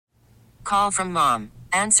call from mom.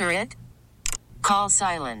 Answer it. Call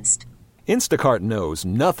silenced. Instacart knows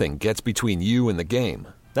nothing gets between you and the game.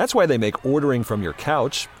 That's why they make ordering from your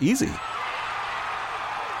couch easy.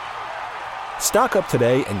 Stock up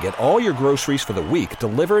today and get all your groceries for the week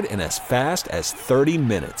delivered in as fast as 30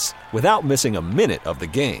 minutes without missing a minute of the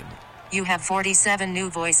game. You have 47 new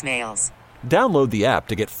voicemails. Download the app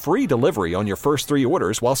to get free delivery on your first 3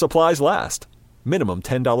 orders while supplies last. Minimum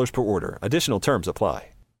 $10 per order. Additional terms apply.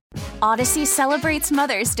 Odyssey celebrates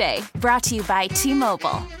Mother's Day, brought to you by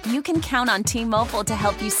T-Mobile. You can count on T-Mobile to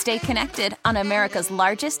help you stay connected on America's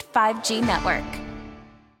largest 5G network.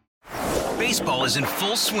 Baseball is in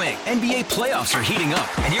full swing. NBA playoffs are heating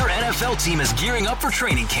up, and your NFL team is gearing up for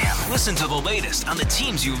training camp. Listen to the latest on the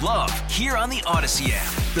teams you love here on the Odyssey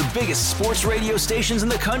app. The biggest sports radio stations in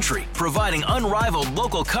the country, providing unrivaled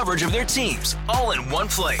local coverage of their teams, all in one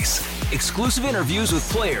place. Exclusive interviews with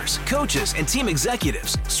players, coaches, and team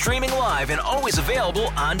executives, streaming live and always available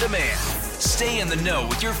on demand. Stay in the know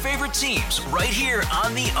with your favorite teams right here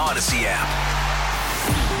on the Odyssey app.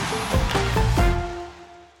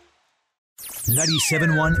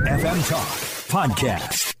 97.1 FM Talk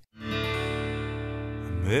Podcast.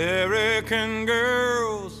 American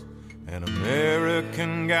girls and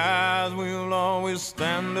American guys, we'll always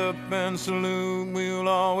stand up and salute. We'll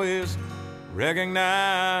always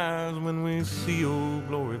recognize when we see old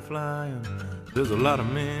glory flying. There's a lot of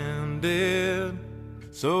men dead,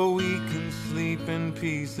 so we can sleep in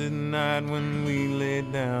peace at night when we lay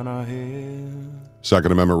down our heads.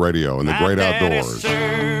 Second Amendment Radio and the great outdoors.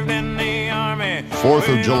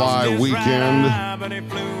 4th of July weekend.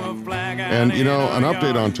 And, you know, an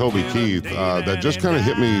update on Toby Keith that just kind of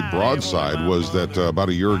hit me broadside was that about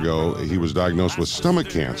a year ago, he was diagnosed with stomach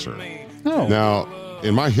cancer. Oh. Now,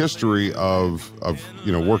 in my history of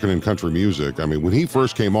working in country music, I mean, when he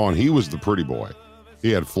first came on, he was the pretty boy.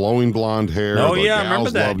 He had flowing blonde hair. Oh, the yeah, I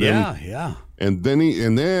remember gals that. loved him. Yeah. And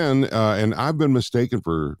then I've been mistaken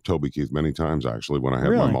for Toby Keith many times, actually, when I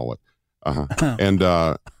had my mullet.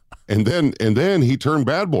 And then he turned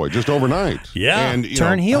bad boy just overnight. Yeah. And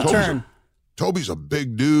heel turn. Toby's a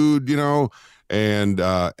big dude, and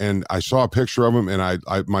I saw a picture of him, and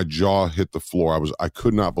I my jaw hit the floor. I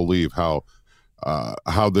could not believe how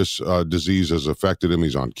this disease has affected him.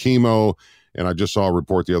 He's on chemo. And I just saw a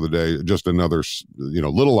report the other day, just another,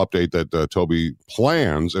 little update that Toby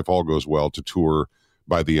plans, if all goes well, to tour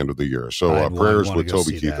by the end of the year. So prayers with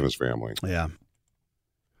Toby Keith and his family. Yeah.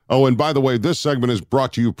 Oh, and by the way, this segment is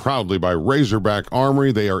brought to you proudly by Razorback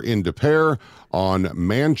Armory. They are in Des Peres on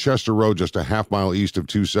Manchester Road, just a half mile east of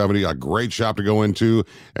 270. A great shop to go into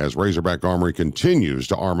as Razorback Armory continues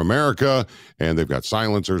to arm America. And they've got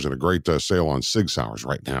silencers and a great sale on Sig Sauers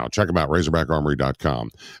right now. Check them out, razorbackarmory.com.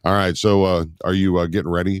 All right, so are you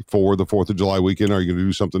getting ready for the 4th of July weekend? Are you going to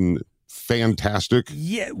do something fantastic?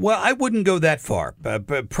 Yeah, well, I wouldn't go that far,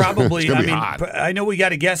 but probably. hot. I know we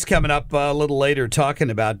got a guest coming up a little later talking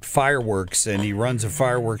about fireworks, and he runs a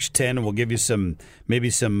fireworks tent, and we'll give you maybe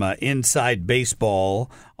some inside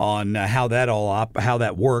baseball on how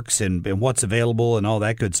that works and what's available and all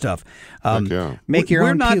that good stuff. Make your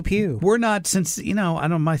own Pew Pew. We're not, since I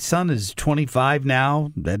know my son is 25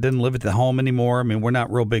 now. That doesn't live at the home anymore. I mean, we're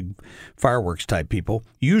not real big fireworks type people.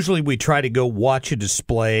 Usually, we try to go watch a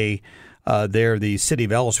display. There, the city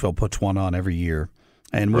of Ellisville puts one on every year.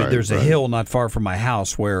 And there's a hill not far from my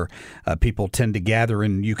house where people tend to gather,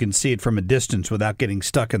 and you can see it from a distance without getting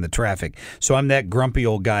stuck in the traffic. So I'm that grumpy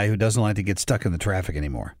old guy who doesn't like to get stuck in the traffic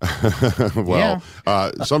anymore.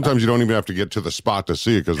 Sometimes you don't even have to get to the spot to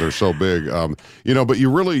see it because they're so big. But you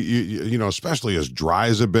really, especially as dry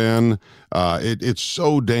as it's been, it's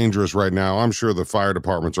so dangerous right now. I'm sure the fire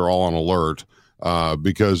departments are all on alert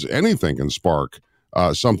because anything can spark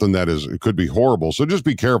something that could be horrible. So just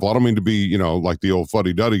be careful. I don't mean to be, like the old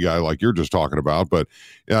fuddy-duddy guy like you're just talking about. But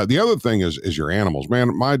the other thing is your animals.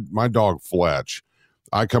 Man, my dog Fletch,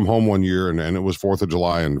 I come home one year and it was 4th of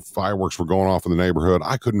July and fireworks were going off in the neighborhood.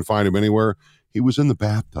 I couldn't find him anywhere. He was in the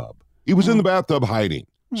bathtub. He was in the bathtub hiding.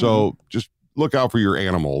 So just look out for your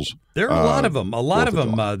animals. There are a lot of them.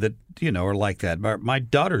 That, are like that. My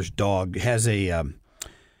daughter's dog has a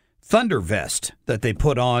thunder vest that they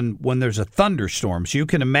put on when there's a thunderstorm. So you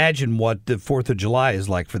can imagine what the 4th of July is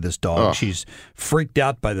like for this dog. She's freaked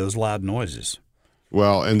out by those loud noises.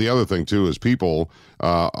 Well, and the other thing, too, is people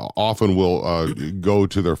often will go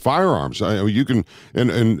to their firearms. You can,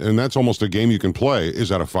 and that's almost a game you can play. Is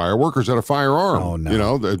that a firework or is that a firearm? Oh,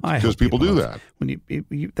 no. Because people do that.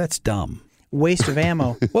 That's dumb. waste of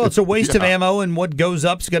ammo. Well, it's a waste of ammo, and what goes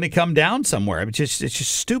up is going to come down somewhere. I mean, it's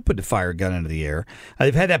just stupid to fire a gun into the air.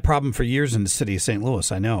 They've had that problem for years in the city of St.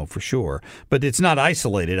 Louis, I know, for sure. But it's not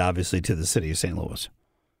isolated, obviously, to the city of St. Louis.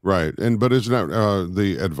 Right. But isn't that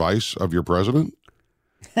the advice of your president?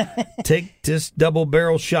 Take this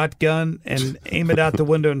double-barrel shotgun and aim it out the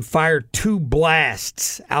window and fire 2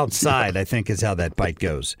 blasts outside, I think is how that bite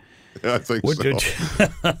goes. I think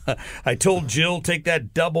so. I told Jill, take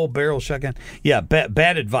that double-barrel shotgun. Yeah,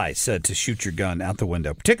 bad advice to shoot your gun out the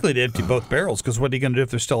window, particularly to empty both barrels, because what are you going to do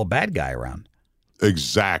if there's still a bad guy around?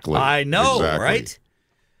 Exactly. I know, right?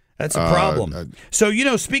 That's a problem. So,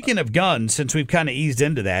 speaking of guns, since we've kind of eased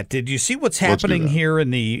into that, did you see what's happening here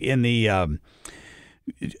in the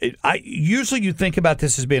usually you think about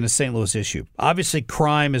this as being a St. Louis issue. Obviously,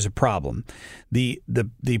 crime is a problem. The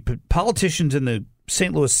politicians in the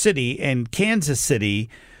St. Louis City and Kansas City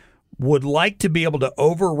would like to be able to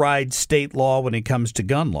override state law when it comes to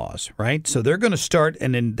gun laws, right? So they're going to start,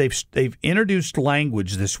 and then they've introduced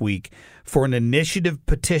language this week for an initiative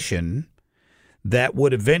petition that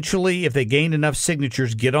would eventually, if they gain enough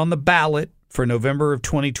signatures, get on the ballot for November of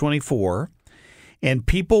 2024, and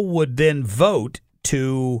people would then vote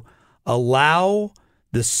to allow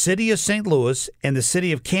the city of St. Louis and the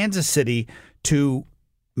city of Kansas City to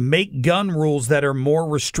make gun rules that are more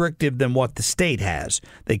restrictive than what the state has.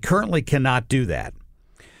 They currently cannot do that.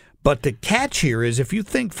 But the catch here is, if you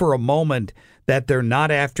think for a moment that they're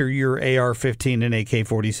not after your AR-15 and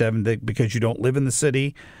AK-47 because you don't live in the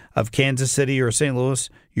city of Kansas City or St. Louis,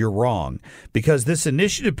 you're wrong. Because this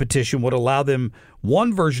initiative petition would allow them,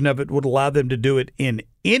 one version of it would allow them to do it in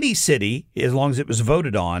any city as long as it was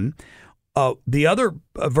voted on. The other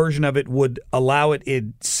version of it would allow it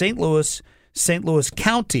in St. Louis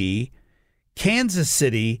County, Kansas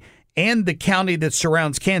City, and the county that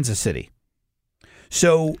surrounds Kansas City.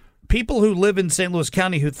 So people who live in St. Louis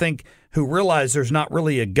County who realize there's not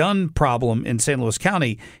really a gun problem in St. Louis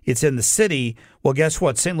County, it's in the city. Well, guess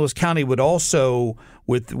what? St. Louis County would also,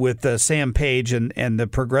 with Sam Page and the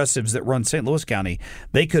progressives that run St. Louis County,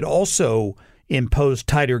 they could also impose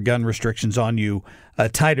tighter gun restrictions on you,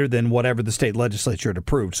 tighter than whatever the state legislature had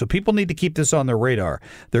approved. So people need to keep this on their radar.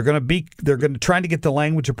 They're going to try to get the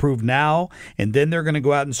language approved now, and then they're going to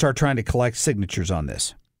go out and start trying to collect signatures on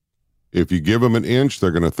this. If you give them an inch,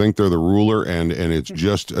 they're going to think they're the ruler, and it's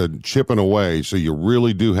just chipping away. So you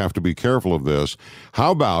really do have to be careful of this.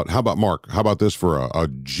 How about Mark? How about this for a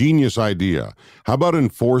genius idea? How about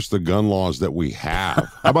enforce the gun laws that we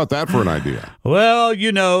have? How about that for an idea? Well,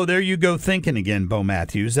 there you go thinking again, Bo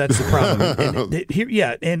Matthews. That's the problem.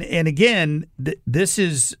 And again, this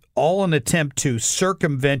is all an attempt to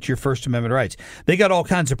circumvent your First Amendment rights. They got all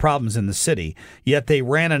kinds of problems in the city, yet they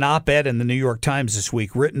ran an op-ed in the New York Times this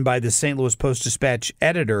week written by the St. Louis Post-Dispatch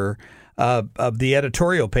editor of the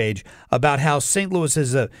editorial page about how St. Louis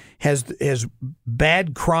has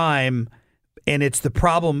bad crime, and it's the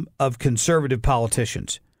problem of conservative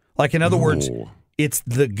politicians. Like, in other words, it's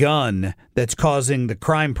the gun that's causing the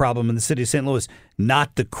crime problem in the city of St. Louis,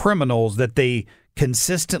 not the criminals that they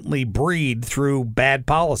consistently breed through bad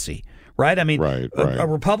policy, right? I mean, right. A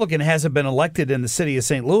Republican hasn't been elected in the city of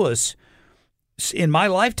St. Louis in my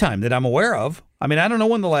lifetime that I'm aware of. I mean, I don't know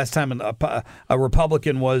when the last time a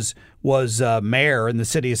Republican was mayor in the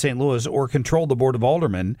city of St. Louis or controlled the Board of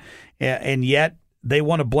Aldermen, and yet they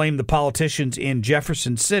want to blame the politicians in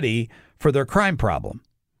Jefferson City for their crime problem.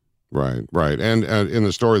 Right. And in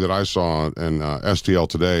the story that I saw in STL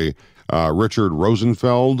today, Richard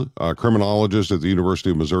Rosenfeld, a criminologist at the University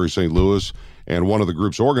of Missouri St. Louis, and one of the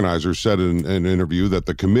group's organizers, said in an interview that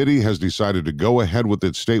the committee has decided to go ahead with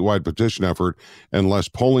its statewide petition effort unless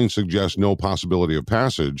polling suggests no possibility of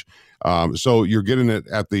passage. So you're getting it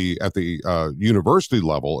at the university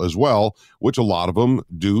level as well, which a lot of them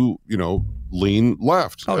do, lean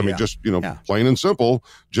left. Plain and simple,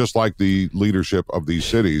 just like the leadership of these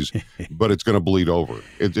cities. But it's going to bleed over.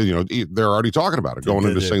 They're already talking about it going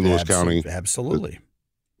into St. Louis County. Absolutely.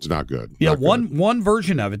 It's not good. Yeah, one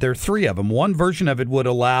version of it, there are 3 of them. One version of it would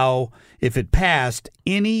allow, if it passed,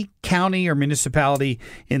 any county or municipality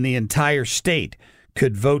in the entire state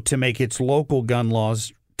could vote to make its local gun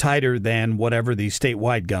laws tighter than whatever the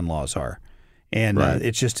statewide gun laws are. And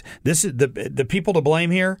it's just, this is the people to blame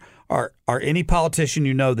here are any politician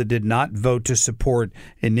that did not vote to support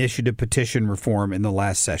initiative petition reform in the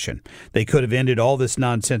last session. They could have ended all this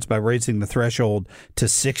nonsense by raising the threshold to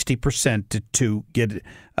 60% to get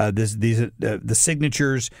the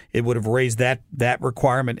signatures. It would have raised that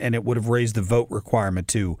requirement, and it would have raised the vote requirement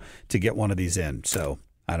to get one of these in. So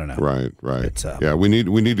I don't know. Right. Yeah, we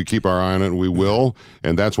need to keep our eye on it, and we will.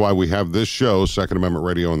 And that's why we have this show, Second Amendment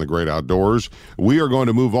Radio and the Great Outdoors. We are going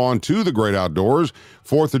to move on to the Great Outdoors.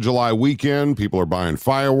 4th of July weekend, people are buying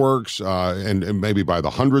fireworks and maybe by the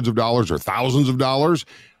hundreds of dollars or thousands of dollars.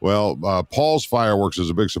 Well, Paul's Fireworks is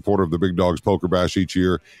a big supporter of the Big Dogs Poker Bash each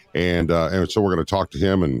year, and so we're going to talk to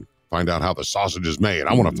him and find out how the sausage is made.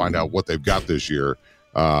 I want to find out what they've got this year.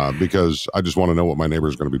 Because I just want to know what my neighbor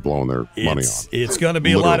is going to be blowing their money on. It's going to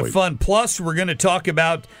be a lot of fun. Plus, we're going to talk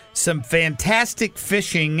about some fantastic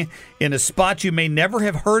fishing in a spot you may never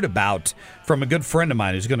have heard about from a good friend of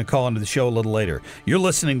mine who's going to call into the show a little later. You're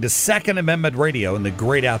listening to Second Amendment Radio and the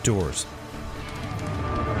Great Outdoors.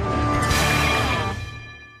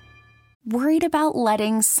 Worried about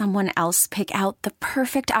letting someone else pick out the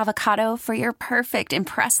perfect avocado for your perfect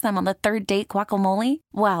impress them on the third date guacamole?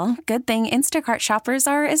 Well, good thing Instacart shoppers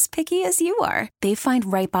are as picky as you are. They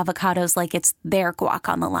find ripe avocados like it's their guac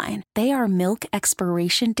on the line. They are milk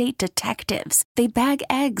expiration date detectives. They bag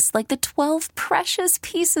eggs like the 12 precious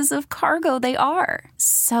pieces of cargo they are.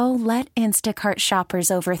 So let Instacart shoppers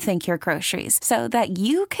overthink your groceries so that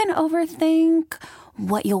you can overthink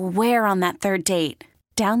what you'll wear on that third date.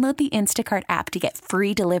 Download the Instacart app to get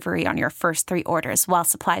free delivery on your first 3 orders while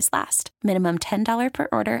supplies last. Minimum $10 per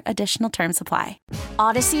order. Additional terms apply.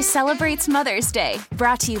 Odyssey celebrates Mother's Day.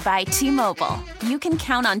 Brought to you by T-Mobile. You can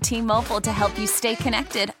count on T-Mobile to help you stay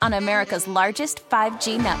connected on America's largest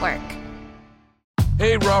 5G network.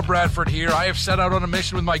 Hey, Rob Bradford here. I have set out on a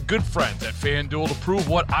mission with my good friends at FanDuel to prove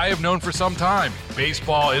what I have known for some time.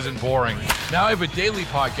 Baseball isn't boring. Now I have a daily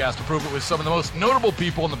podcast to prove it with some of the most notable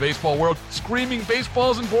people in the baseball world, screaming baseball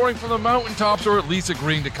isn't boring from the mountaintops, or at least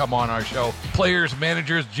agreeing to come on our show. Players,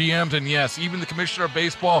 managers, GMs, and yes, even the commissioner of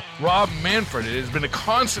baseball, Rob Manfred. It has been a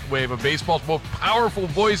constant wave of baseball's most powerful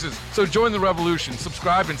voices. So join the revolution.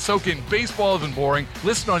 Subscribe and soak in Baseball Isn't Boring.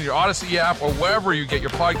 Listen on your Odyssey app or wherever you get your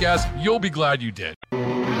podcasts. You'll be glad you did.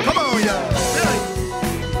 Come on, y'all.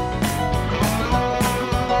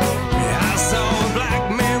 I saw a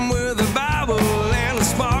black man with a Bible and a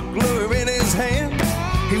sparkler in his hand.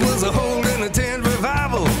 He was a holding a tent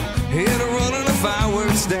revival and a running a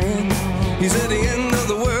fireworks stand. He said the end of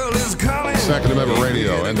the world is coming. Second Amendment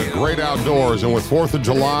Radio and the Great Outdoors. And with 4th of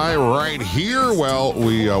July right here, well,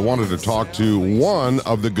 we wanted to talk to one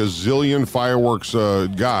of the gazillion fireworks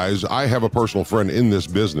guys. I have a personal friend in this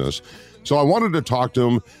business. So I wanted to talk to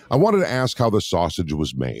him. I wanted to ask how the sausage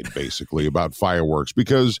was made, basically, about fireworks,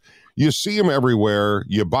 because you see them everywhere.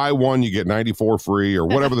 You buy one, you get 94 free or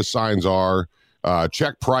whatever the signs are.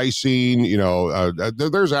 Check pricing,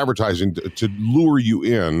 there's advertising to lure you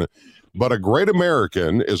in. But a Great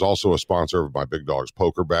American is also a sponsor of my Big Dogs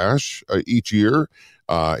Poker Bash each year.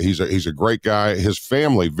 He's a great guy. His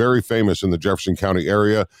family, very famous in the Jefferson County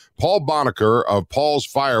area. Paul Bonacker of Paul's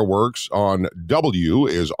Fireworks on W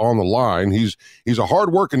is on the line. He's a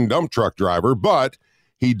hardworking dump truck driver, but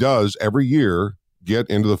he does every year get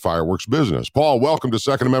into the fireworks business. Paul, welcome to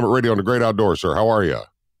Second Amendment Radio and the Great Outdoors, sir. How are you?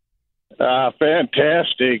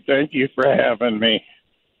 Fantastic. Thank you for having me.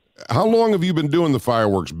 How long have you been doing the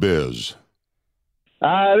fireworks biz?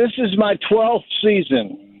 This is my 12th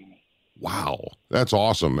season. Wow, that's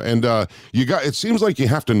awesome. And it seems like you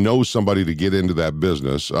have to know somebody to get into that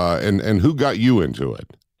business. And who got you into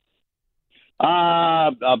it?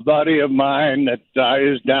 A buddy of mine that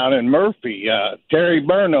is down in Murphy, Terry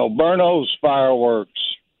Burno's Fireworks.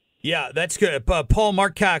 Yeah, that's good. Paul,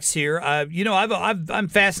 Marc Cox here. I'm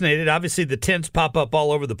fascinated. Obviously, the tents pop up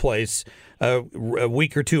all over the place a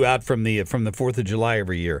week or two out from the 4th of July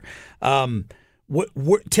every year.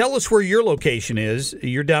 Tell us where your location is.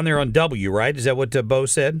 You're down there on W, right? Is that what Bo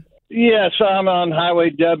said? Yes, I'm on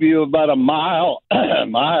Highway W, about a mile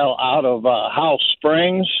out of House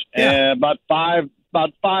Springs, and about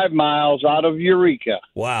 5 miles out of Eureka.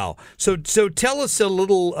 Wow. So tell us a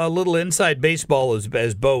little inside baseball,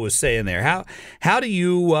 as Bo was saying there. How do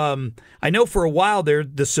you? I know for a while there,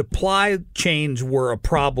 the supply chains were a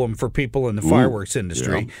problem for people in the fireworks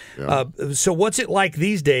industry. Yeah. So what's it like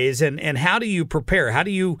these days, and how do you prepare? How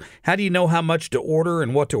do you know how much to order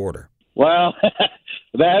and what to order? Well,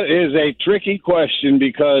 that is a tricky question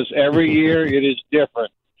because every year it is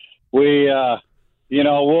different. We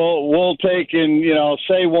we'll take in,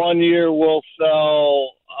 say 1 year we'll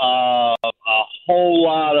sell a whole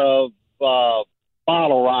lot of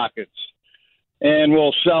bottle rockets and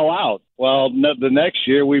we'll sell out. Well, the next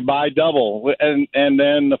year we buy double, and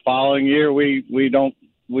then the following year we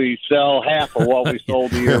sell half of what we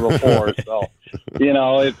sold the year before. So,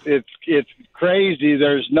 it's crazy.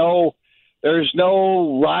 There's no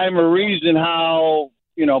rhyme or reason how,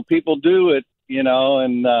 people do it,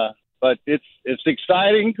 and but it's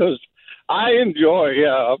exciting because I enjoy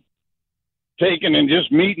taking and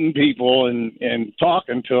just meeting people and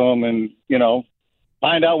talking to them and,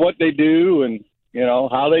 find out what they do and,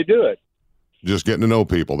 how they do it. Just getting to know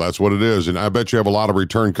people. That's what it is. And I bet you have a lot of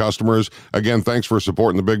return customers. Again, thanks for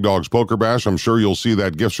supporting the Big Dogs Poker Bash. I'm sure you'll see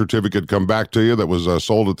that gift certificate come back to you that was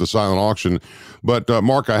sold at the silent auction. But,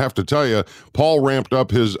 Mark, I have to tell you, Paul ramped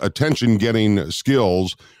up his attention-getting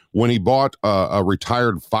skills when he bought a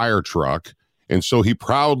retired fire truck. And so he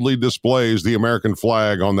proudly displays the American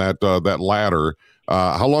flag on that ladder.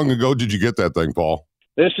 How long ago did you get that thing, Paul?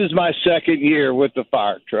 This is my second year with the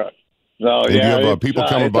fire truck. So, and yeah, you have people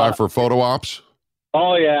coming by for photo ops?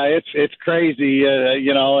 Oh yeah, it's crazy,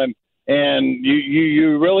 and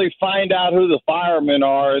you really find out who the firemen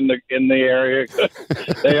are in the area.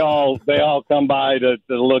 they all come by to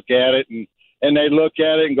look at it, and they look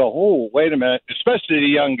at it and go, oh, wait a minute, especially the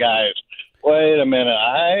young guys. Wait a minute,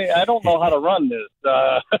 I don't know how to run this.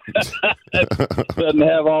 Doesn't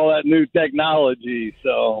have all that new technology,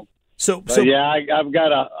 so yeah, I've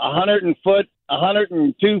got a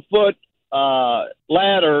 102 foot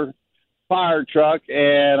ladder fire truck,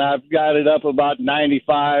 and I've got it up about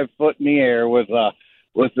 95 foot in the air with a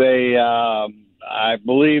I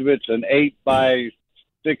believe it's an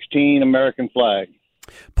 8x16 American flag.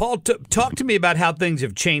 Paul, talk to me about how things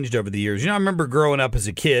have changed over the years. I remember growing up as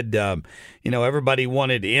a kid, everybody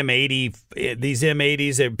wanted M80, these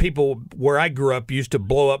M80s. People where I grew up used to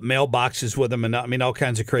blow up mailboxes with them and all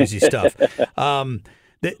kinds of crazy stuff.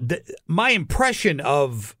 My impression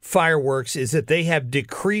of fireworks is that they have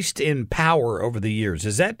decreased in power over the years.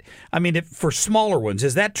 Is that, for smaller ones,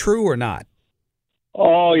 is that true or not?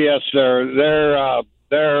 Oh, yes, sir.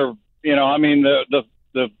 The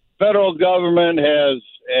federal government has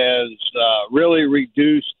really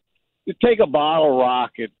reduced. You take a bottle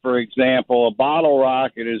rocket, for example. A bottle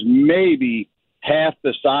rocket is maybe half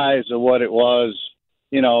the size of what it was,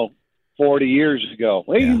 40 years ago,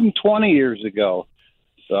 even 20 years ago.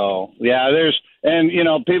 So, yeah,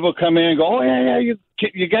 people come in and go, oh, yeah, you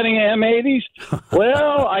getting M80s?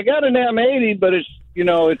 Well, I got an M80, but it's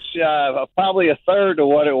probably a third of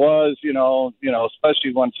what it was,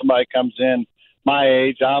 especially when somebody comes in my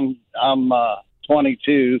age. I'm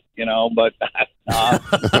 22, but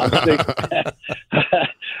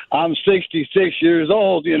I'm 66 years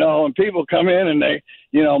old, and people come in and they,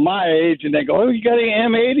 my age, and they go, oh, you got any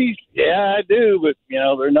M80s? Yeah, I do, but,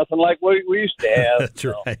 they're nothing like what we used to have. That's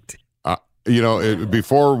right.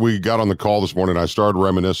 Before we got on the call this morning, I started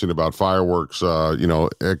reminiscing about fireworks,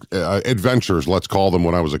 adventures, let's call them,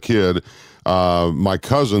 when I was a kid. My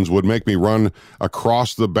cousins would make me run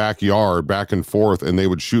across the backyard back and forth, and they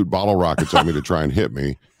would shoot bottle rockets at me to try and hit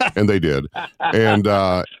me. And they did. And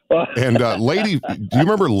lady, do you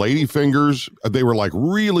remember lady fingers? They were like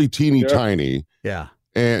really teeny tiny. Yeah.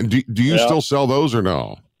 And do you still sell those or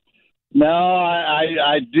no? No,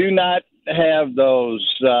 I do not have those.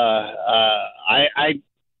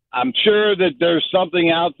 I'm sure that there's something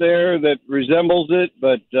out there that resembles it,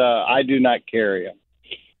 but I do not carry them.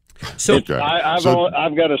 So okay. I've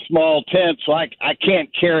got a small tent, so I can't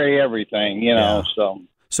carry everything, So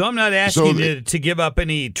I'm not asking you to give up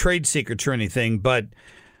any trade secrets or anything, but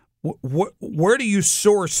where do you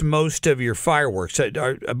source most of your fireworks?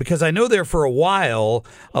 Because I know there for a while,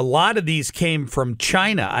 a lot of these came from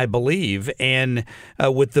China, I believe, and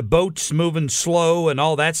with the boats moving slow and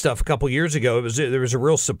all that stuff a couple years ago, there was a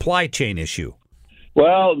real supply chain issue.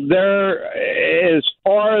 Well, as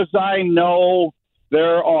far as I know,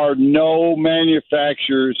 there are no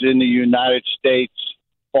manufacturers in the United States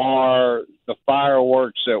for the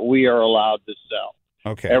fireworks that we are allowed to sell.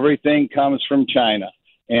 Okay. Everything comes from China.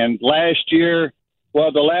 And the last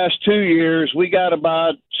 2 years, we got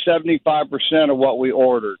about 75% of what we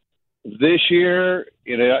ordered. This year,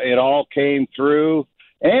 it all came through,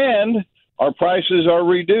 and our prices are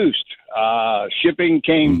reduced. Shipping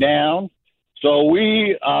came down. So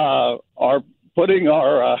we are putting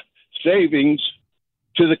our savings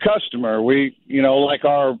to the customer. We, like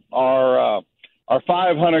our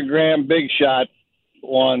 500 gram big shot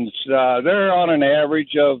ones, they're on an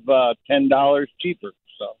average of $10 cheaper.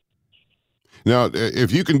 So now,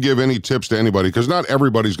 if you can give any tips to anybody, because not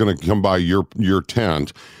everybody's going to come by your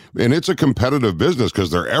tent, and it's a competitive business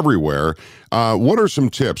because they're everywhere. What are some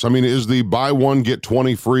tips? Is the buy one get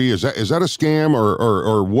 20 free? Is that a scam,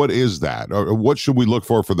 or what is that? Or what should we look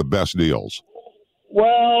for the best deals?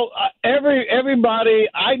 Well, everybody,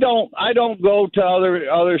 I don't go to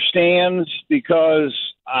other stands because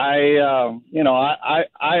I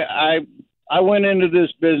went into this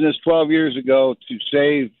business 12 years ago to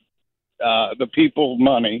save the people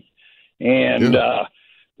money, and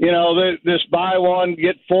this buy one,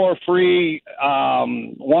 get four free.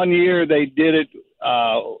 1 year they did it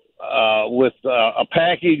with a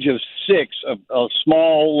package of six, a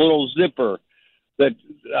small little zipper that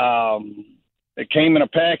it came in a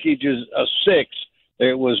package of six.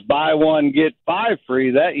 It was buy one, get five free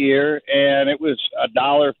that year, and it was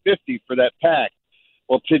 $1.50 for that pack.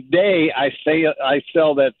 Well, today I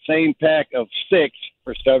sell that same pack of six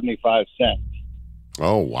for 75 cents.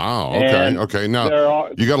 Oh, wow. Okay. Now,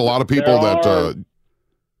 you got a lot of people that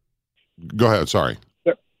go ahead. Sorry.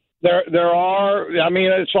 There are, I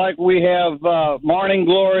mean, it's like we have Morning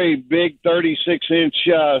Glory, big 36-inch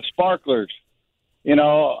sparklers.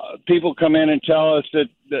 People come in and tell us that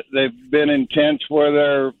they've been in tents where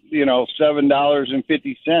they're,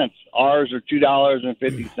 $7.50. Ours are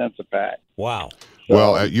 $2.50 a pack. Wow.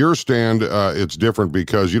 Well, at your stand, it's different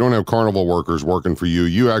because you don't have carnival workers working for you.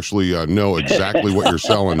 You actually know exactly what you're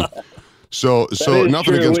selling. So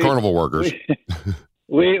nothing against carnival workers.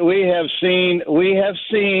 We have seen.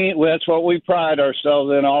 Well, that's what we pride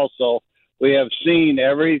ourselves in. Also, we have seen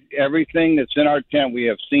everything that's in our tent. We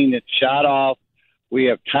have seen it shot off. We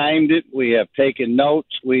have timed it. We have taken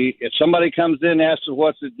notes. If somebody comes in and asks us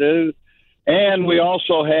what's it do. And we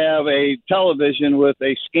also have a television with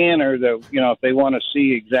a scanner that, if they want to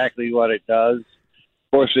see exactly what it does.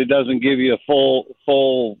 Of course, it doesn't give you a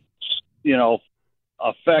full,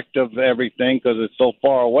 effect of everything because it's so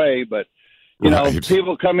far away. But,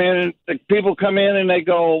 people come in and they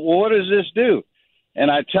go, well, what does this do? And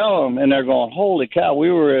I tell them, and they're going, holy cow, we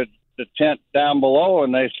were at the tent down below,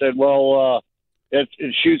 and they said, well, it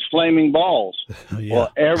shoots flaming balls. Yeah.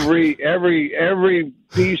 Well, every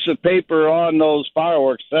piece of paper on those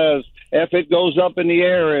fireworks says if it goes up in the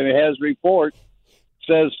air and it has report,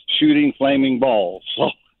 says shooting flaming balls.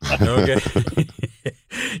 Okay.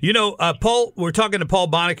 Paul, we're talking to Paul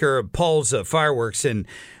Bonacker of Paul's Fireworks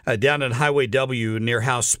down at Highway W near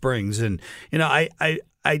House Springs, and I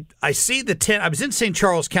see the tent. I was in St.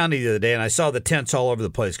 Charles County the other day, and I saw the tents all over the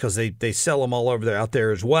place because they sell them all over there out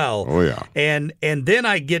there as well. Oh yeah. And then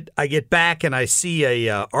I get back and I see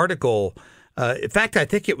a article. In fact, I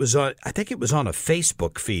think it was on a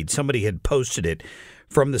Facebook feed. Somebody had posted it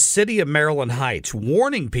from the city of Maryland Heights,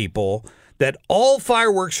 warning people that all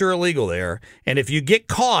fireworks are illegal there, and if you get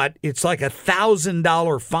caught, it's like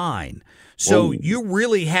 $1,000 fine. So Whoa. You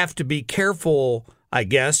really have to be careful, I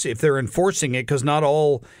guess, if they're enforcing it, because not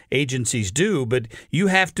all agencies do, but you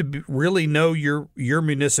have to really know your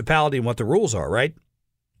municipality and what the rules are, right?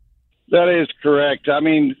 That is correct. I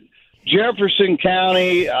mean, Jefferson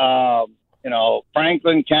County,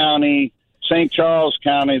 Franklin County, St. Charles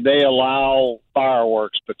County, they allow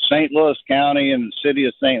fireworks, but St. Louis County and the city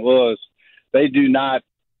of St. Louis, they do not.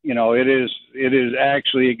 It is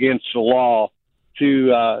actually against the law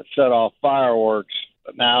to set off fireworks.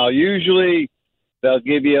 Now, usually they'll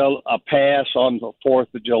give you a pass on the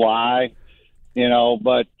 4th of July,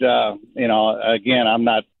 but, again, I'm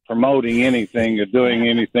not promoting anything or doing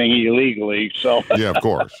anything illegally. So yeah, of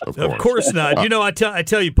course. Of course not. I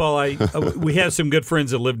tell you, Paul, we have some good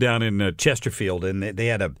friends that live down in Chesterfield, and they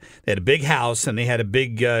had a big house, and they had a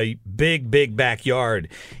big backyard.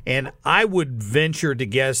 And I would venture to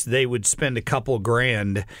guess they would spend a couple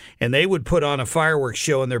grand, and they would put on a fireworks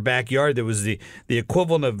show in their backyard that was the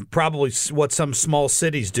equivalent of probably what some small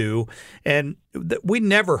cities do. And we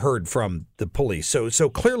never heard from the police. So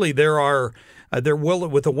clearly they're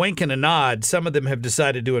willing, with a wink and a nod. Some of them have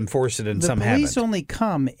decided to enforce it, and some haven't. The police only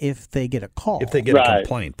come if they get a call. If they get a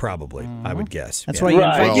complaint, probably, I would guess. That's why you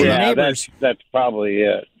invite your neighbors. That's probably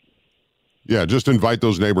it. Yeah, just invite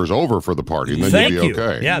those neighbors over for the party, and then you'll be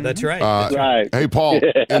okay. Yeah, that's right. Right. Hey, Paul,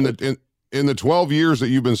 in the 12 years that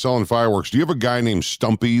you've been selling fireworks, do you have a guy named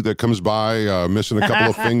Stumpy that comes by missing a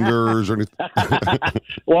couple of fingers or anything?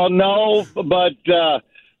 Well, no, but I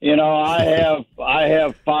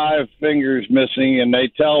have 5 fingers missing, and they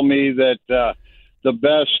tell me that the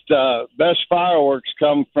best fireworks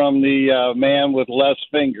come from the man with less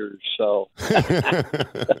fingers. So, ain't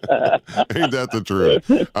that the truth?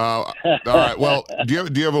 All right. Well, do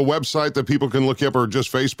you have a website that people can look up, or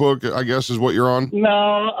just Facebook? I guess is what you're on. No,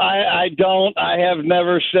 I don't. I have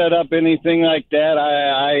never set up anything like that.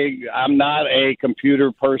 I'm not a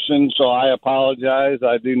computer person, so I apologize.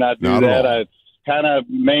 I do not do that. It's kind of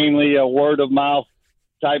mainly a word of mouth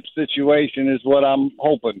type situation is what I'm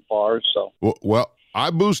hoping for. So I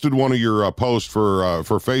boosted one of your posts for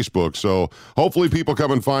Facebook, so hopefully people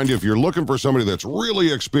come and find you. If you're looking for somebody that's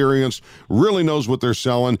really experienced, really knows what they're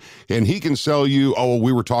selling, and he can sell you. Oh,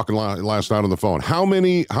 we were talking last night on the phone. How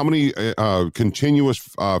many continuous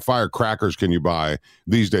firecrackers can you buy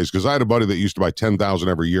these days? Because I had a buddy that used to buy 10,000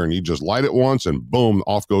 every year, and you just light it once, and boom,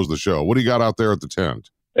 off goes the show. What do you got out there at the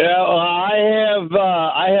tent? Yeah,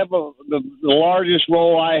 I have the largest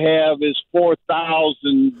roll I have is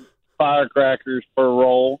 4,000 firecrackers per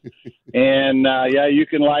roll, and you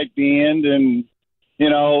can light the end and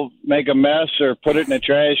make a mess or put it in a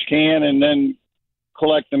trash can and then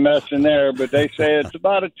collect the mess in there. But they say it's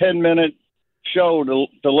about a 10-minute show to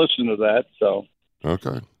listen to that. So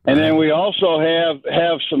okay, and then we also have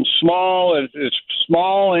some small. It's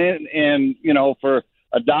small and for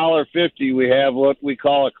 $1.50 we have what we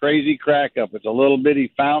call a crazy crack up. It's a little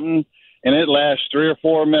bitty fountain and it lasts 3 or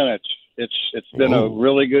 4 minutes. It's been a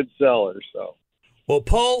really good seller. So, well,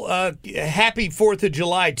 Paul, happy 4th of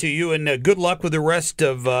July to you, and good luck with the rest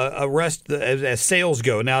as sales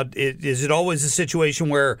go. Now, is it always a situation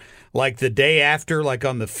where, like the day after, like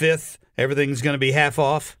on the 5th, everything's going to be half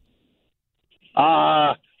off?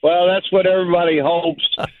 Well, that's what everybody hopes.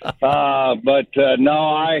 But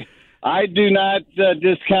no, I do not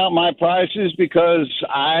discount my prices because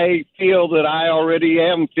I feel that I already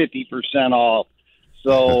am 50% off.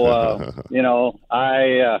 So,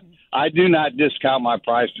 I do not discount my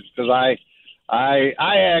prices because I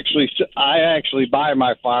actually buy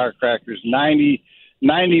my firecrackers. 90%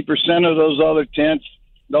 of those other tents,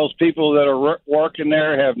 those people that are working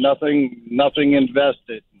there have nothing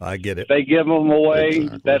invested. I get it. If they give them away,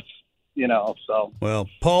 that's, so. Well,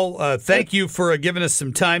 Paul, thank you for giving us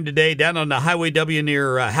some time today down on the Highway W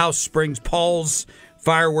near House Springs. Paul's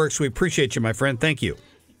Fireworks. We appreciate you, my friend. Thank you.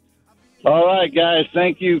 All right, guys.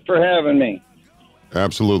 Thank you for having me.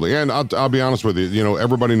 Absolutely. And I'll be honest with you,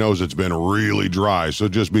 everybody knows it's been really dry, so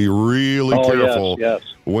just be really careful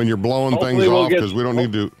when you're blowing things off because we don't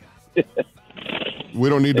need to overwork the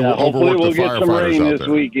firefighters out there. Hopefully we'll get some rain this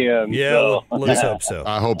weekend. Yeah, so. let's hope so.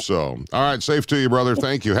 I hope so. All right, safe to you, brother.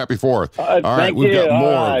 Thank you. Happy 4th. All right, we've got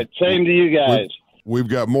more. All right, same to you guys. We've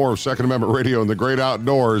got more of Second Amendment Radio and the Great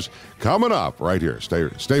Outdoors coming up right here.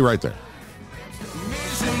 Stay right there.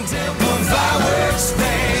 Fireworks thing.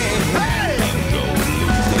 Hey!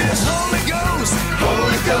 It's Holy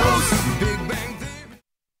Ghost, Big Bang Theory.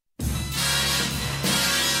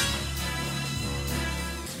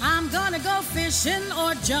 I'm gonna go fishing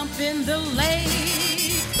or jump in the lake.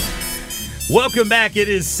 Welcome back. It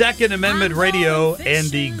is Second Amendment Radio and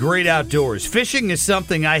the Great Outdoors. Fishing is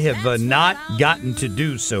something I have not gotten to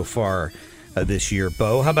do so far this year.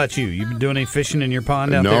 Bo, how about you? You been doing any fishing in your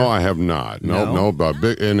pond out there? No, I have not. No.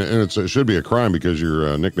 And it should be a crime because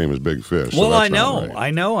your nickname is Big Fish. Well, I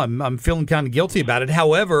know. I'm feeling kind of guilty about it.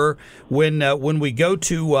 However, when we go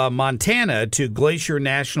to Montana to Glacier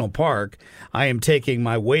National Park, I am taking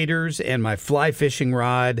my waders and my fly fishing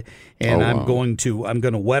rod, and I'm going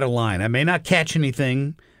to wet a line. I may not catch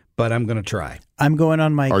anything, but I'm going to try. I'm going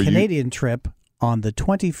on my Canadian trip on the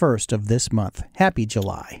 21st of this month. Happy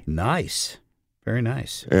July. Nice. Very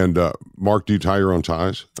nice. And, Mark, do you tie your own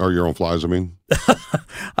ties? Or your own flies, I mean?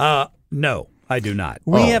 No, I do not.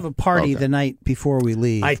 We have a party the night before we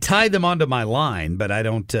leave. I tie them onto my line, but I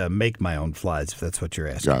don't make my own flies, if that's what you're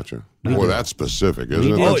asking. Gotcha. Boy, that's specific,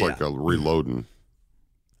 isn't it? That's like a reloading.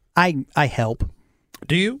 I help.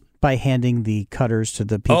 Do you? By handing the cutters to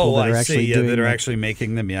the people that are actually doing that are actually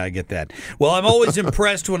making them. Yeah, I get that. Well, I'm always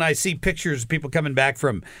impressed when I see pictures of people coming back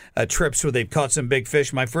from trips where they've caught some big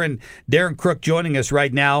fish. My friend Darin Crook joining us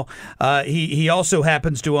right now. He also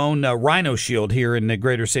happens to own Rhino Shield here in the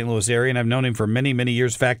greater St. Louis area, and I've known him for many, many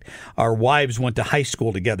years. In fact, our wives went to high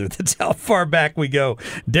school together. That's how far back we go.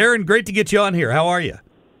 Darin, great to get you on here. How are you?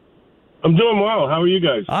 I'm doing well. How are you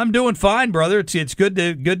guys? I'm doing fine, brother. It's good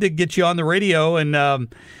to get you on the radio,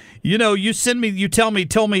 and you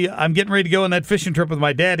told me I'm getting ready to go on that fishing trip with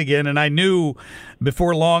my dad again, and I knew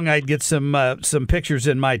before long I'd get some pictures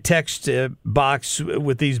in my text box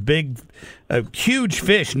with these big, huge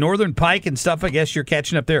fish, northern pike and stuff. I guess you're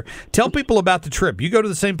catching up there. Tell people about the trip. You go to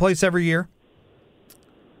the same place every year?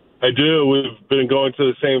 I do. We've been going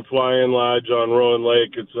to the same fly-in lodge on Rowan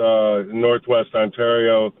Lake. It's in northwest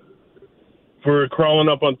Ontario. For crawling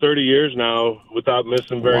up on 30 years now without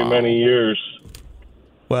missing very many years.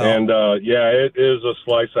 Well, and, it is a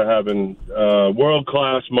slice of heaven.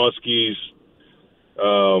 World-class muskies,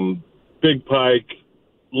 big pike,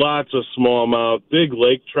 lots of smallmouth, big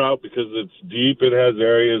lake trout because it's deep. It has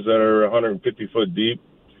areas that are 150 foot deep.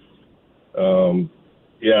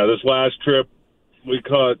 This last trip we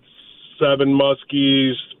caught 7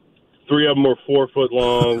 muskies, 3 of them were 4 foot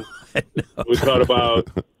long. We caught about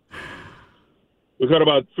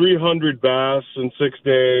 300 bass in 6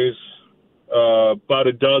 days. About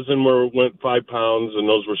a dozen went 5 pounds, and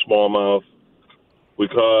those were smallmouth. We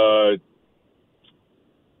caught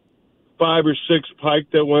 5 or 6 pike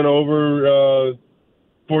that went over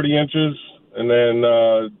 40 inches, and then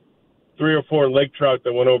 3 or 4 lake trout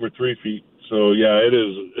that went over 3 feet. So yeah, it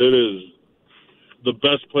is the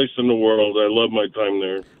best place in the world. I love my time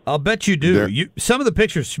there. I'll bet you do. Some of the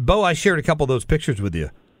pictures, Bo, I shared a couple of those pictures with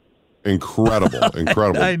you. Incredible.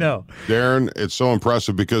 I know. Darin, it's so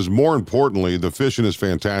impressive because more importantly, the fishing is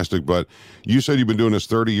fantastic, but you said you've been doing this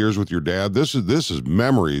 30 years with your dad. This is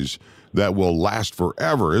memories that will last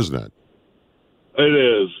forever, isn't it? It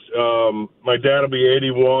is. My dad will be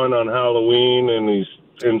 81 on Halloween, and he's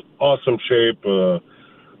in awesome shape,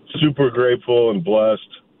 super grateful and blessed.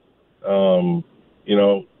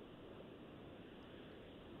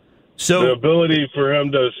 So the ability for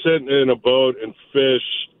him to sit in a boat and fish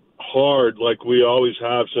hard like we always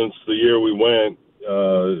have since the year we went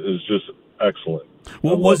is just excellent.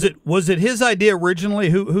 Well, was it his idea originally?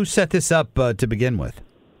 Who set this up to begin with?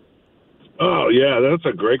 Oh yeah, that's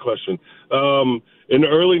a great question. In the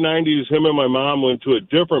early 90s, him and my mom went to a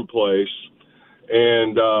different place,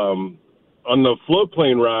 and on the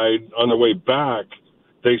floatplane ride on their way back,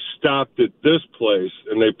 they stopped at this place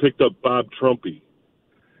and they picked up Bob Trumpy.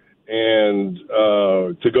 And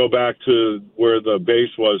to go back to where the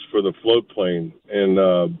base was for the float plane. And,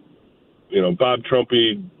 Bob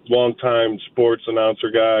Trumpy, longtime sports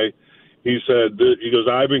announcer guy, he said, he goes,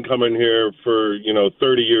 I've been coming here for,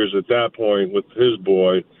 30 years at that point with his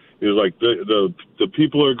boy. He was like, the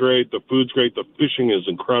people are great, the food's great, the fishing is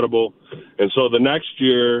incredible. And so the next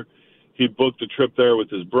year, he booked a trip there with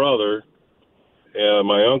his brother and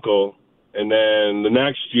my uncle. And then the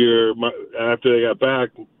next year, after they got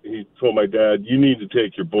back, he told my dad, you need to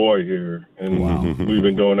take your boy here. And we've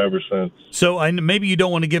been going ever since. So maybe you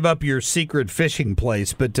don't want to give up your secret fishing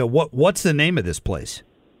place, but what's the name of this place?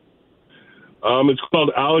 It's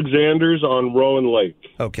called Alexander's on Rowan Lake.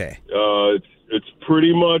 Okay. It's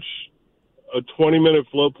pretty much a 20-minute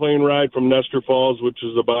float plane ride from Nestor Falls, which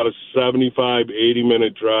is about a 75,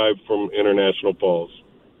 80-minute drive from International Falls.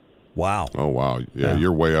 Wow. Oh, wow. Yeah,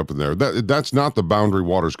 you're way up in there. That's not the Boundary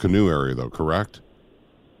Waters canoe area, though, correct?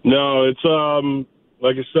 No, it's,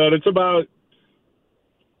 like I said, it's about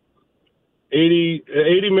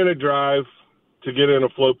 80-minute drive to get in a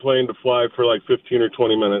float plane to fly for like 15 or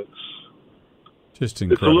 20 minutes. Just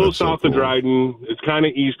incredible. It's a little south of Dryden. It's kind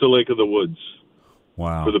of east of Lake of the Woods.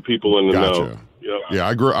 Wow. For the people in the know. Yeah,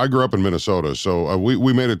 I grew up in Minnesota, so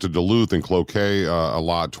we made it to Duluth and Cloquet a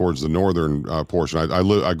lot towards the northern portion.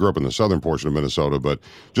 I grew up in the southern portion of Minnesota, but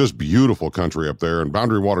just beautiful country up there. And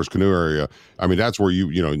Boundary Waters canoe area, I mean, that's where you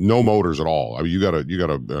no motors at all. I mean, you got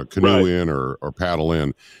to canoe in or paddle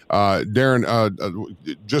in. Darin,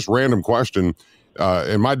 just random question.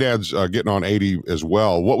 And my dad's getting on 80 as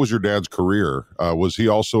well. What was your dad's career? Was he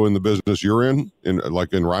also in the business you're in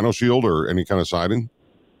Rhino Shield or any kind of siding?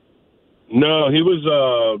 No, he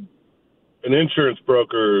was an insurance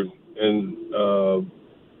broker, and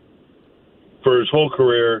for his whole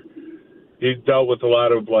career, he dealt with a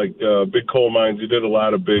lot of big coal mines. He did a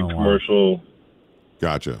lot of big commercial.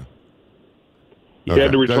 Gotcha. He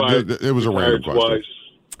had to retire. It was a random question. Twice.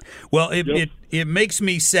 Well, it makes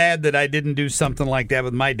me sad that I didn't do something like that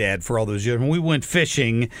with my dad for all those years. When we went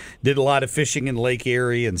fishing, did a lot of fishing in Lake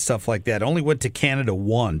Erie and stuff like that. Only went to Canada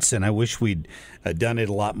once, and I wish we'd done it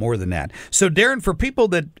a lot more than that. So, Darin, for people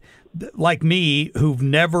that like me who've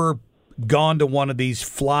never gone to one of these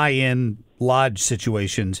fly-in lodge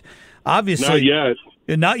situations, obviously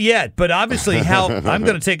not yet, but obviously how I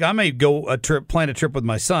may go plan a trip with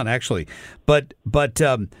my son actually, but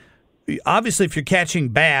obviously, if you're catching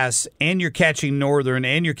bass and you're catching northern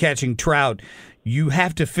and you're catching trout, you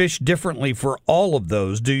have to fish differently for all of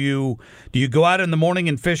those. Do you go out in the morning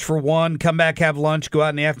and fish for one, come back, have lunch, go out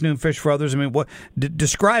in the afternoon, fish for others? I mean,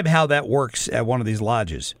 describe how that works at one of these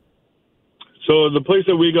lodges. So the place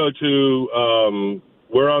that we go to,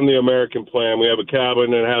 we're on the American plan. We have a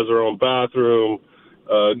cabin that has our own bathroom.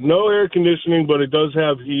 No air conditioning, but it does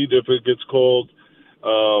have heat if it gets cold.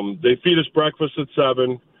 They feed us breakfast at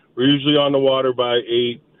 7. We're usually on the water by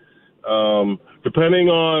 8. Depending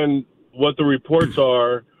on what the reports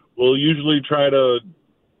are, we'll usually try to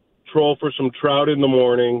troll for some trout in the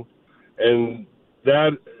morning, and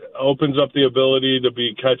that opens up the ability to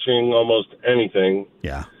be catching almost anything.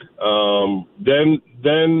 Yeah. Then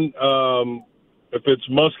if it's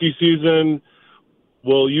muskie season,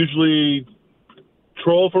 we'll usually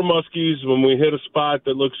troll for muskies. When we hit a spot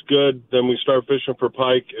that looks good, then we start fishing for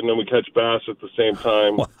pike, and then we catch bass at the same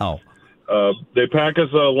time. Wow. They pack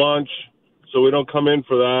us a lunch, so we don't come in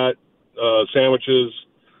for that, sandwiches,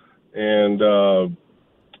 and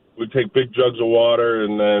we take big jugs of water,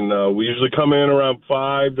 and then we usually come in around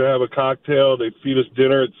 5 to have a cocktail. They feed us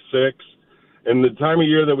dinner at 6. And the time of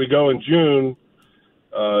year that we go in June,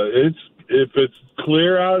 if it's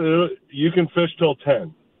clear out, you can fish till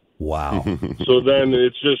 10. Wow. So then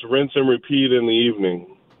it's just rinse and repeat in the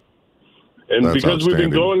evening. And That's because we've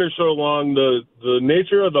been outstanding. going there so long, the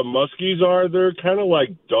nature of the muskies they're kind of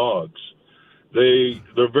like dogs.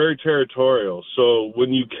 They're very territorial. So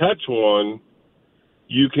when you catch one,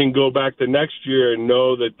 you can go back the next year and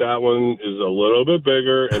know that one is a little bit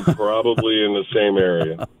bigger and probably in the same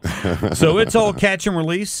area. So it's all catch and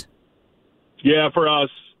release? Yeah, for us.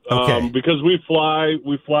 Okay. Because we fly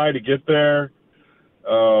to get there.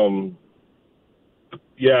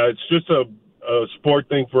 Yeah, it's just a sport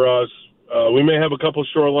thing for us. We may have a couple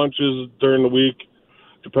shore lunches during the week,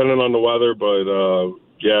 depending on the weather, but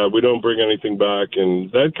yeah, we don't bring anything back,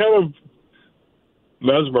 and that kind of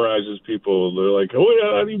mesmerizes people. They're like, "Oh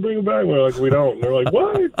yeah, how do you bring it back?" We're like, "We don't." And they're like,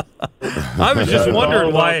 "What?" I was just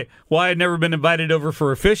wondering why I'd never been invited over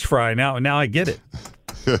for a fish fry. Now I get it.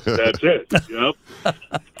 That's it. Yep.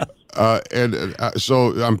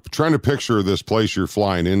 So I'm trying to picture this place you're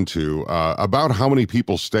flying into. About how many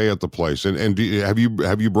people stay at the place, and have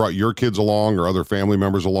you brought your kids along or other family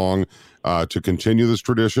members along to continue this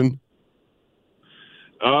tradition?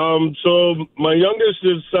 So my youngest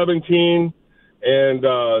is 17,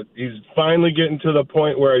 and he's finally getting to the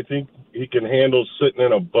point where I think he can handle sitting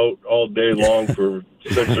in a boat all day long for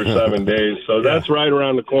 6 or 7 days. So that's right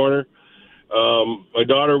around the corner. My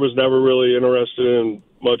daughter was never really interested in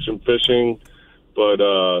much in fishing,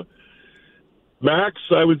 but max,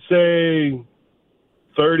 I would say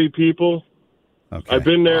 30 people. Okay. I've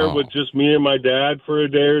been there with just me and my dad for a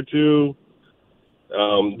day or two.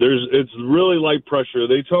 It's really light pressure.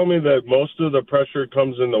 They told me that most of the pressure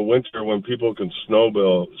comes in the winter when people can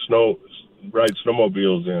ride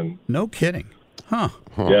snowmobiles in. No kidding. Huh.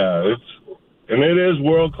 Yeah, it is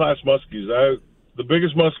world-class muskies. The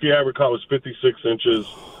biggest muskie I ever caught was 56 inches.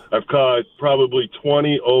 I've caught probably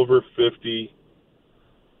 20 over 50,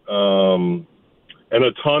 and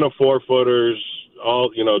a ton of 4-footers,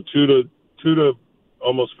 all 2 to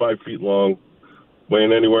almost 5 feet long,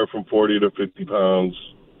 weighing anywhere from 40 to 50 pounds.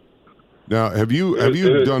 Now, have you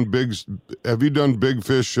done big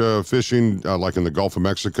fish fishing like in the Gulf of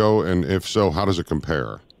Mexico? And if so, how does it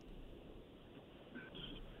compare?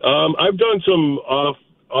 I've done some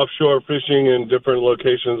offshore fishing in different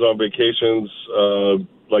locations on vacations,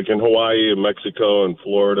 like in Hawaii and Mexico and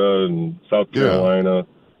Florida and South Carolina.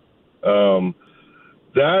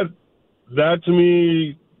 That to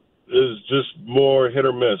me is just more hit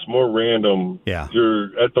or miss, more random. Yeah.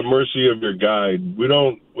 You're at the mercy of your guide. We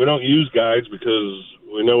don't use guides because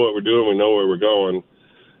we know what we're doing, we know where we're going.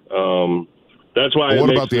 That's why what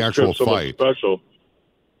it makes about the this actual trip so much fight? Special.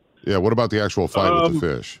 Yeah, what about the actual fight with the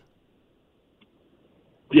fish?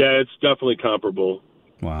 Yeah, it's definitely comparable.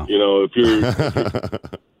 Wow. If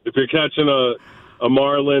you're catching a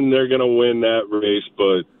marlin, they're going to win that race.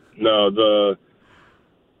 But no, the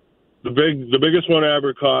biggest one I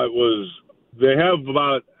ever caught was, they have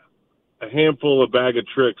about a handful of bag of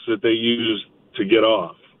tricks that they use to get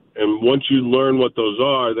off. And once you learn what those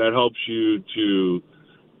are, that helps you to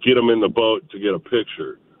get them in the boat to get a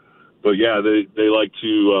picture. But yeah, they like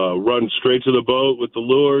to run straight to the boat with the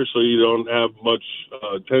lure, so you don't have much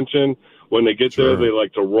tension. When they get there, they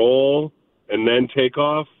like to roll and then take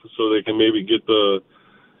off, so they can maybe get the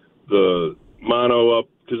mono up,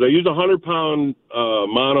 because they use a 100-pound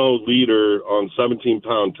mono leader on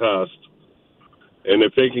 17-pound test, and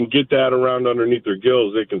if they can get that around underneath their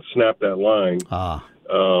gills, they can snap that line.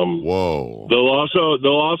 Whoa! They'll also,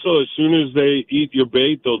 as soon as they eat your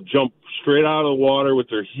bait, they'll jump straight out of the water with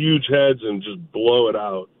their huge heads and just blow it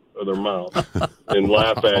out of their mouth and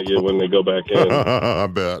laugh at you when they go back in. I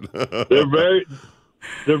bet.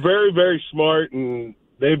 They're very, very smart, and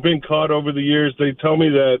they've been caught over the years. They tell me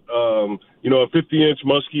that a 50-inch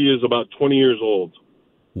muskie is about 20 years old.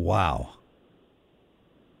 Wow.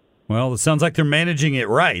 Well, it sounds like they're managing it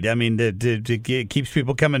right. I mean, it keeps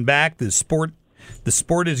people coming back. The sport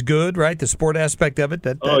is good, right? The sport aspect of it.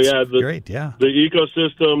 That's great. Yeah. The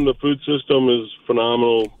ecosystem, the food system is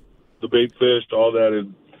phenomenal. The bait fish, all that.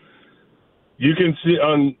 You can see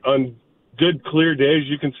on good clear days,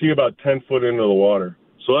 you can see about 10 foot into the water.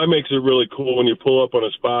 So that makes it really cool when you pull up on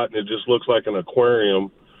a spot and it just looks like an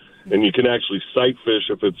aquarium, and you can actually sight fish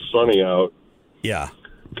if it's sunny out. Yeah.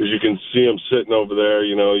 because you can see them sitting over there.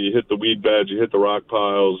 You know, you hit the weed beds, you hit the rock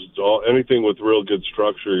piles, anything with real good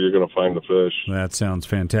structure, you're going to find the fish. That sounds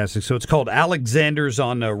fantastic. So it's called Alexander's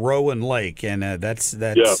on Rowan Lake, and that's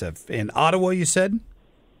in Ottawa, you said?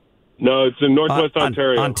 No, it's in Northwest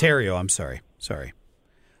Ontario. Ontario, I'm sorry.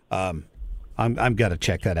 I'm got to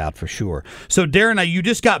check that out for sure. So, Darin, you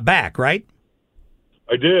just got back, right?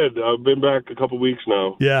 I did. I've been back a couple weeks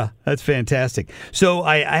now. Yeah, that's fantastic. So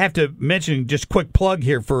I have to mention, just quick plug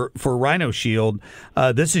here for Rhino Shield.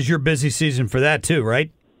 This is your busy season for that too,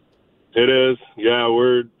 right? It is. Yeah,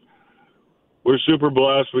 we're super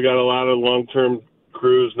blessed. We got a lot of long-term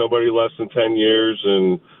crews, nobody less than 10 years,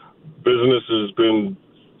 and business has been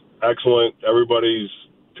excellent. Everybody's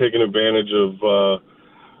taking advantage of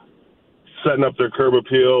setting up their curb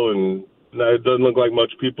appeal, and it doesn't look like much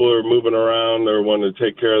people are moving around or wanting to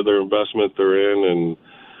take care of their investment they're in, and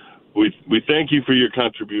we thank you for your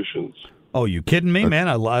contributions. Oh, you kidding me, man?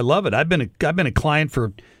 I love it. I've been a client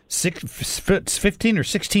for 15 or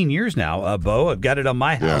 16 years now, Bo. I've got it on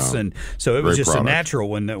my house, and so it was just a natural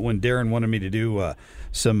when Darin wanted me to do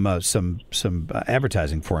some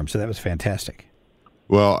advertising for him. So that was fantastic.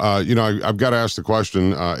 Well, I've got to ask the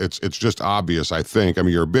question. It's just obvious, I think. I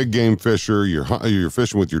mean, you're a big game fisher. You're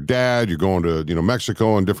fishing with your dad. You're going to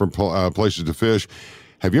Mexico and different places to fish.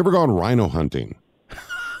 Have you ever gone rhino hunting?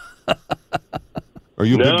 Are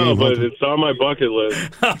you a big game hunter? But it's on my bucket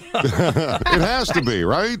list. It has to be,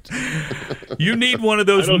 right? You need one of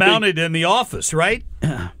those mounted in the office, right?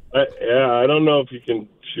 I don't know if you can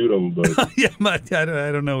shoot them, but I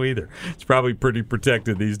don't know either. It's probably pretty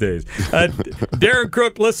protected these days. Darin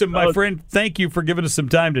Crook, listen, my friend, thank you for giving us some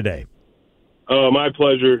time today. Oh, my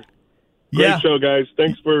pleasure. Great show, guys.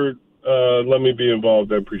 Thanks for letting me be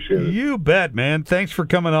involved. I appreciate it. You bet, man. Thanks for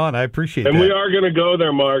coming on. I appreciate it. And we are going to go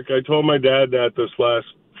there, Mark. I told my dad that this last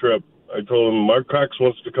trip. I told him Marc Cox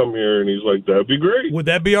wants to come here, and he's like, "That'd be great." Would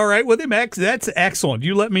that be all right with him? That's excellent.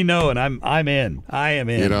 You let me know, and I'm in. I am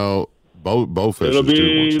in. Bo fishes. It'll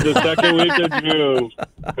be the second week of June.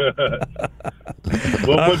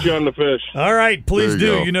 We'll put you on the fish. All right, please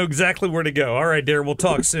do. Go. You know exactly where to go. All right, Darin, we'll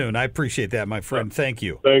talk soon. I appreciate that, my friend. Thank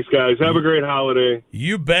you. Thanks, guys. Have a great holiday.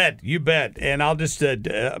 You bet. And I'll just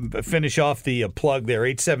finish off the plug there.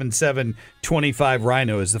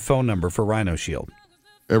 877-25-RHINO is the phone number for Rhino Shield.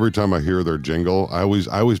 Every time I hear their jingle, I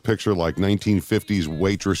always picture like 1950s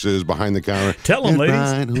waitresses behind the counter. Tell them, ladies.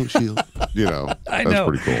 Rhino Shield. That's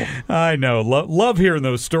pretty cool. I know. Love hearing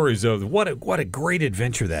those stories, though. What a great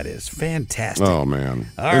adventure that is. Fantastic. Oh, man.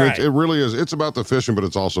 All right. It really is. It's about the fishing, but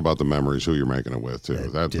it's also about the memories, who you're making it with, too.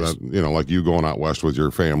 That like you going out west with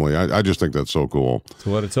your family. I just think that's so cool. That's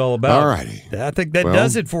what it's all about. All righty. I think that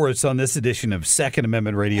does it for us on this edition of Second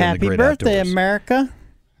Amendment Radio and the Great Happy birthday, Outdoors. America.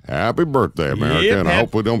 Happy birthday, America. Yep, and I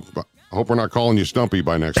hope we're not calling you Stumpy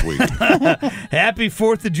by next week. Happy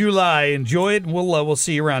 4th of July. Enjoy it, and we'll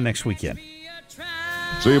see you around next weekend.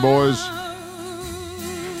 See you, boys.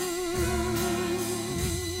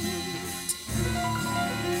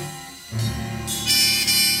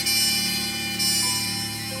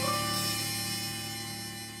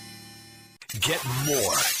 Get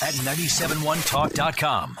more at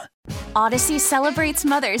 971talk.com. Odyssey celebrates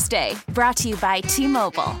Mother's Day, brought to you by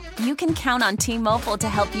T-Mobile. You can count on T-Mobile to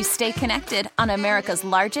help you stay connected on America's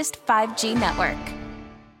largest 5G network.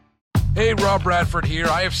 Hey, Rob Bradford here.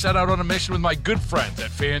 I have set out on a mission with my good friends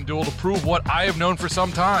at FanDuel to prove what I have known for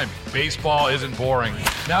some time. Baseball isn't boring.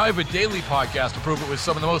 Now I have a daily podcast to prove it with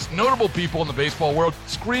some of the most notable people in the baseball world,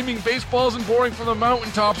 screaming baseball isn't boring from the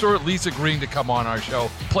mountaintops, or at least agreeing to come on our show.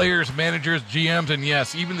 Players, managers, GMs, and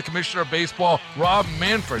yes, even the commissioner of baseball, Rob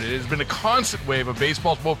Manfred. It has been a constant wave of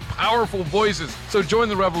baseball's most powerful voices. So join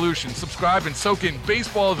the revolution. Subscribe and soak in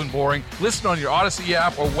Baseball Isn't Boring. Listen on your Odyssey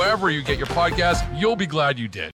app or wherever you get your podcasts. You'll be glad you did.